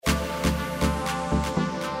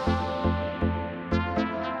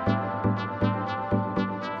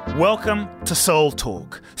Welcome to Soul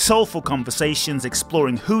Talk, soulful conversations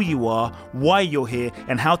exploring who you are, why you're here,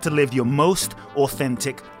 and how to live your most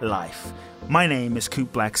authentic life. My name is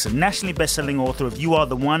Coop Blackson, nationally best-selling author of You Are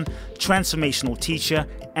the One, transformational teacher,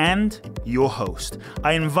 and your host.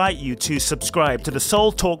 I invite you to subscribe to the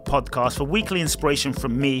Soul Talk podcast for weekly inspiration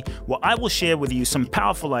from me, where I will share with you some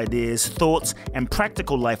powerful ideas, thoughts, and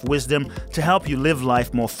practical life wisdom to help you live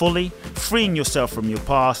life more fully, freeing yourself from your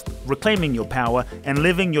past, reclaiming your power, and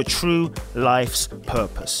living your true life's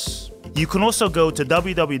purpose. You can also go to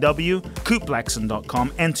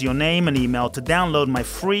www.coopblackson.com, enter your name and email to download my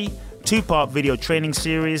free 2-part video training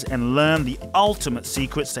series and learn the ultimate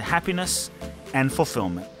secrets to happiness and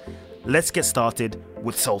fulfillment. Let's get started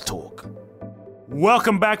with Soul Talk.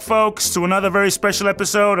 Welcome back, folks, to another very special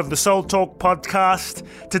episode of the Soul Talk podcast.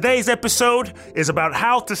 Today's episode is about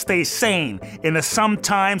how to stay sane in a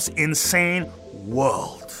sometimes insane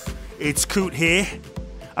world. It's Coot here.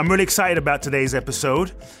 I'm really excited about today's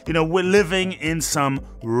episode. You know, we're living in some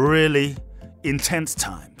really intense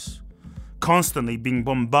times. Constantly being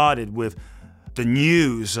bombarded with the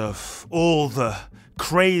news of all the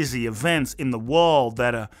crazy events in the world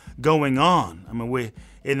that are going on. I mean, we're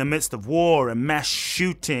in the midst of war and mass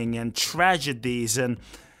shooting and tragedies, and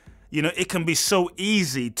you know, it can be so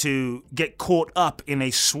easy to get caught up in a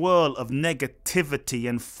swirl of negativity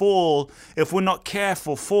and fall, if we're not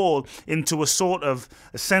careful, fall into a sort of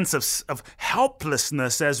a sense of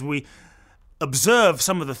helplessness as we observe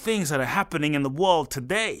some of the things that are happening in the world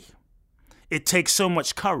today. It takes so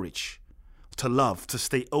much courage to love, to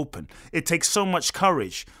stay open. It takes so much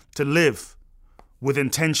courage to live with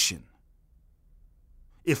intention.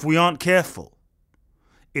 If we aren't careful,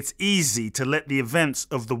 it's easy to let the events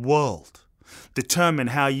of the world determine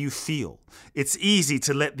how you feel. It's easy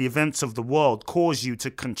to let the events of the world cause you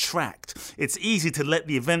to contract. It's easy to let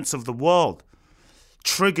the events of the world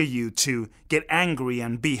trigger you to get angry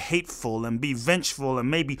and be hateful and be vengeful and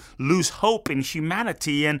maybe lose hope in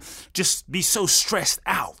humanity and just be so stressed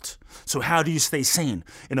out. So how do you stay sane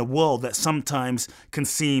in a world that sometimes can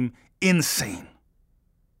seem insane?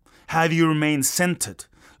 How do you remain centered,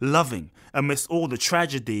 loving amidst all the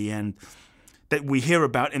tragedy and that we hear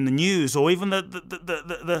about in the news, or even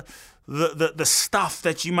the stuff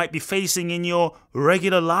that you might be facing in your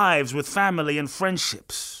regular lives with family and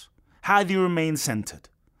friendships? How do you remain centered?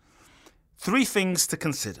 3 things to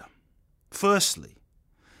consider. Firstly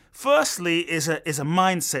is a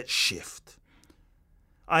mindset shift.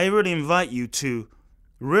 I really invite you to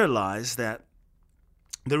realize that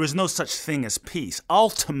there is no such thing as peace,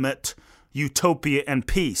 ultimate utopia and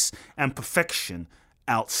peace and perfection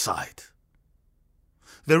outside.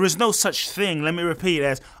 There is no such thing, let me repeat,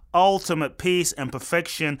 as ultimate peace and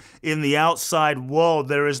perfection in the outside world.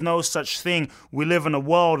 There is no such thing. We live in a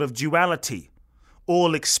world of duality.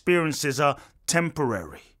 All experiences are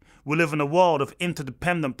temporary. We live in a world of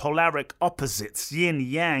interdependent polaric opposites, yin,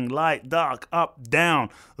 yang, light, dark, up, down,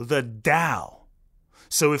 the Tao.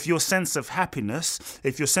 So if your sense of happiness,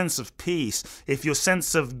 if your sense of peace, if your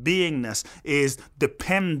sense of beingness is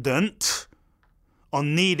dependent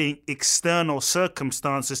on needing external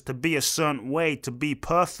circumstances to be a certain way, to be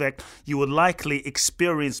perfect, you will likely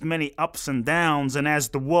experience many ups and downs. And as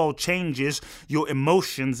the world changes, your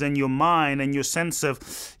emotions and your mind and your sense of,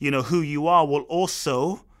 who you are will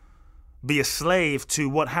also be a slave to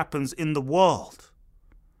what happens in the world.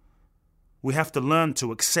 We have to learn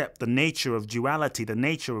to accept the nature of duality, the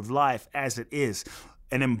nature of life as it is,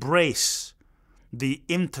 and embrace the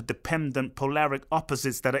interdependent polaric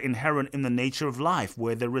opposites that are inherent in the nature of life.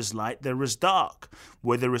 Where there is light, there is dark.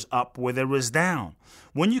 Where there is up, where there is down.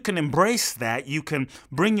 When you can embrace that, you can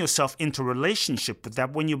bring yourself into relationship with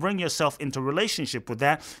that. When you bring yourself into relationship with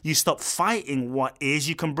that, you stop fighting what is.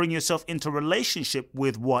 You can bring yourself into relationship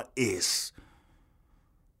with what is.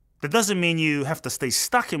 That doesn't mean you have to stay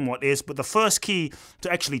stuck in what is, but the first key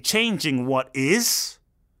to actually changing what is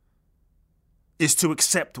to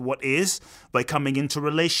accept what is by coming into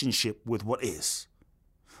relationship with what is.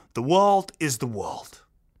 The world is the world.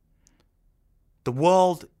 The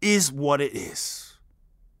world is what it is.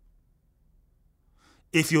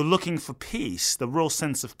 If you're looking for peace, the real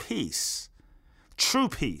sense of peace, true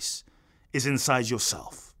peace, is inside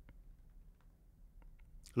yourself.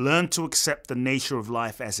 Learn to accept the nature of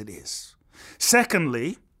life as it is.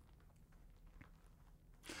 Secondly,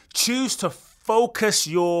 choose to focus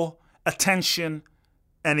your attention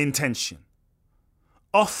and intention.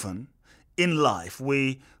 Often in life,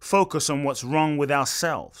 we focus on what's wrong with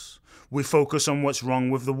ourselves. We focus on what's wrong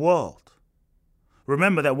with the world.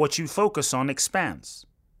 Remember that what you focus on expands.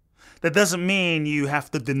 That doesn't mean you have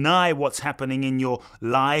to deny what's happening in your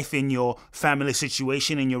life, in your family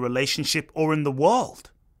situation, in your relationship, or in the world.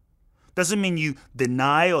 Doesn't mean you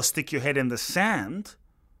deny or stick your head in the sand.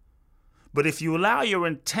 But if you allow your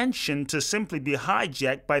intention to simply be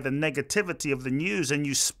hijacked by the negativity of the news and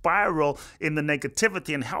you spiral in the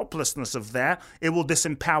negativity and helplessness of that, it will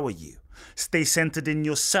disempower you. Stay centered in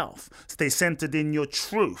yourself. Stay centered in your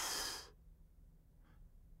truth.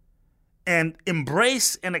 And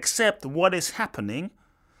embrace and accept what is happening,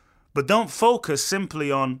 but don't focus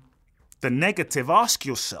simply on the negative. Ask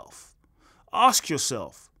yourself,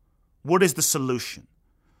 what is the solution?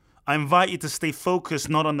 I invite you to stay focused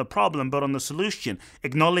not on the problem, but on the solution.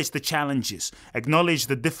 Acknowledge the challenges. Acknowledge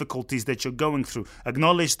the difficulties that you're going through.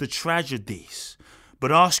 Acknowledge the tragedies.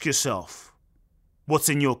 But ask yourself, what's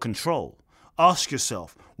in your control? Ask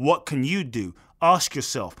yourself, what can you do? Ask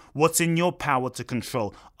yourself, what's in your power to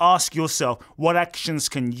control? Ask yourself, what actions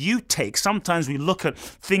can you take? Sometimes we look at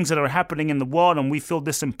things that are happening in the world and we feel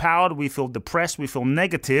disempowered, we feel depressed, we feel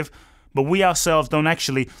negative, but we ourselves don't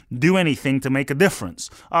actually do anything to make a difference.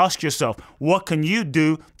 Ask yourself, what can you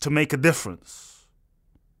do to make a difference?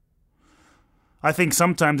 I think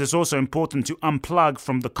sometimes it's also important to unplug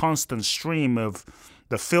from the constant stream of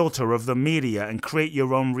the filter of the media and create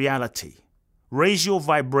your own reality. Raise your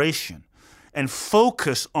vibration and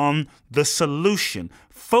focus on the solution.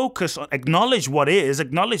 Focus on, acknowledge what is,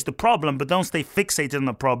 acknowledge the problem, but don't stay fixated on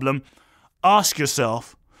the problem. Ask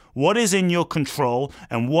yourself, what is in your control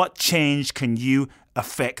and what change can you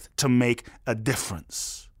affect to make a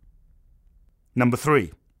difference? Number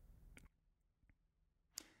 3,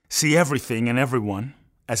 see everything and everyone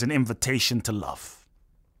as an invitation to love.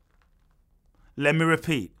 Let me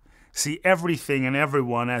repeat, see everything and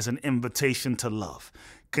everyone as an invitation to love.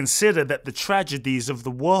 Consider that the tragedies of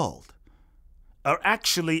the world are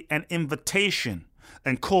actually an invitation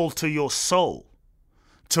and call to your soul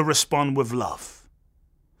to respond with love.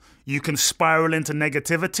 You can spiral into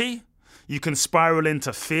negativity. You can spiral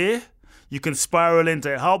into fear. You can spiral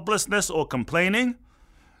into helplessness or complaining.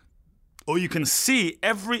 Or you can see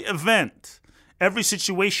every event, every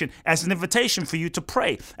situation as an invitation for you to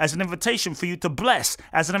pray, as an invitation for you to bless,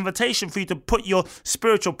 as an invitation for you to put your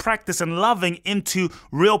spiritual practice and loving into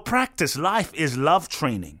real practice. Life is love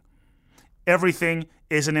training. Everything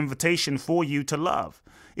is an invitation for you to love.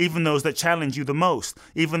 Even those that challenge you the most,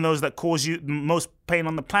 even those that cause you the most pain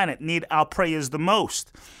on the planet need our prayers the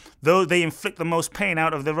most, though they inflict the most pain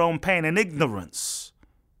out of their own pain and ignorance.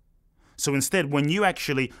 So instead, when you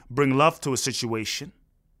actually bring love to a situation,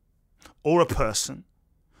 or a person,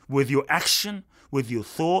 with your action, with your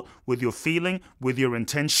thought, with your feeling, with your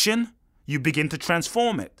intention, you begin to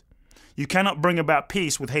transform it. You cannot bring about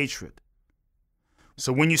peace with hatred.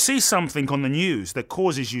 So when you see something on the news that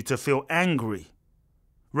causes you to feel angry,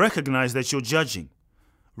 recognize that you're judging.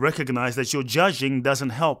 Recognize that your judging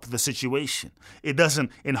doesn't help the situation. It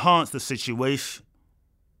doesn't enhance the situation.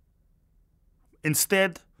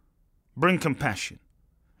 Instead, bring compassion.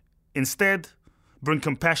 Instead, bring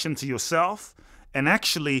compassion to yourself and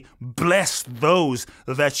actually bless those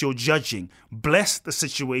that you're judging. Bless the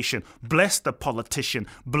situation. Bless the politician.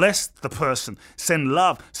 Bless the person. Send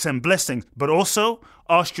love. Send blessings. But also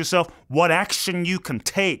ask yourself what action you can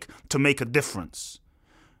take to make a difference.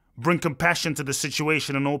 Bring compassion to the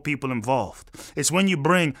situation and all people involved. It's when you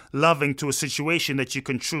bring loving to a situation that you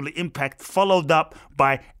can truly impact, followed up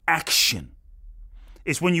by action.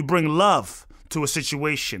 It's when you bring love to a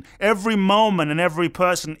situation. Every moment and every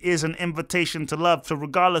person is an invitation to love. So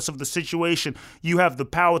regardless of the situation, you have the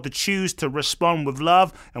power to choose to respond with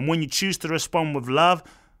love. And when you choose to respond with love,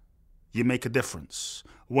 you make a difference.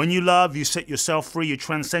 When you love, you set yourself free, you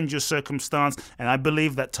transcend your circumstance. And I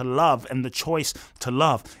believe that to love and the choice to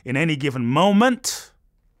love in any given moment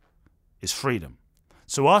is freedom.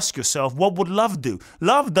 So ask yourself, what would love do?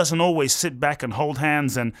 Love doesn't always sit back and hold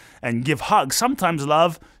hands and give hugs. Sometimes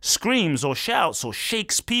love screams or shouts or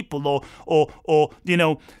shakes people or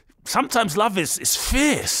sometimes love is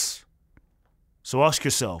fierce. So ask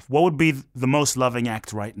yourself, what would be the most loving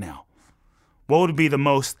act right now? What would be the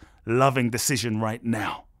most loving decision right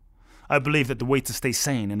now? I believe that the way to stay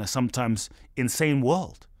sane in a sometimes insane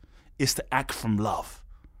world is to act from love,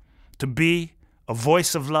 to be a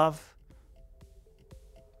voice of love,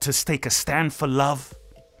 to take a stand for love,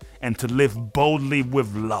 and to live boldly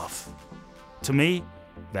with love. To me,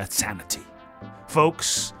 that's sanity.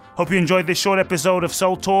 Folks, hope you enjoyed this short episode of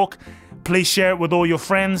Soul Talk. Please share it with all your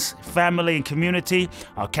friends, family, and community.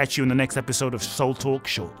 I'll catch you in the next episode of Soul Talk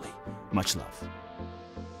shortly. Much love.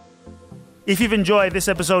 If you've enjoyed this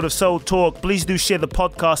episode of Soul Talk, please do share the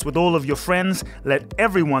podcast with all of your friends. Let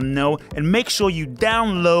everyone know, and make sure you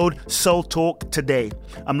download Soul Talk today.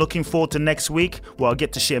 I'm looking forward to next week where I'll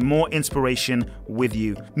get to share more inspiration with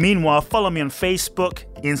you. Meanwhile, follow me on Facebook,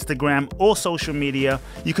 Instagram, or social media.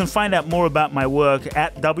 You can find out more about my work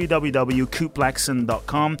at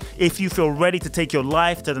www.coopblackson.com. If you feel ready to take your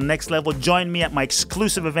life to the next level, join me at my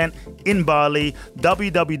exclusive event in Bali,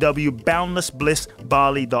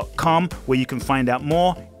 www.boundlessblissbali.com, where you can find out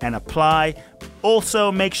more and apply.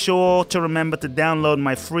 Also, make sure to remember to download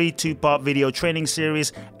my free 2-part video training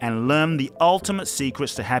series and learn the ultimate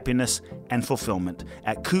secrets to happiness and fulfillment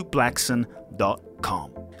at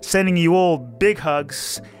coopblackson.com. Sending you all big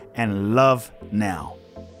hugs and love now.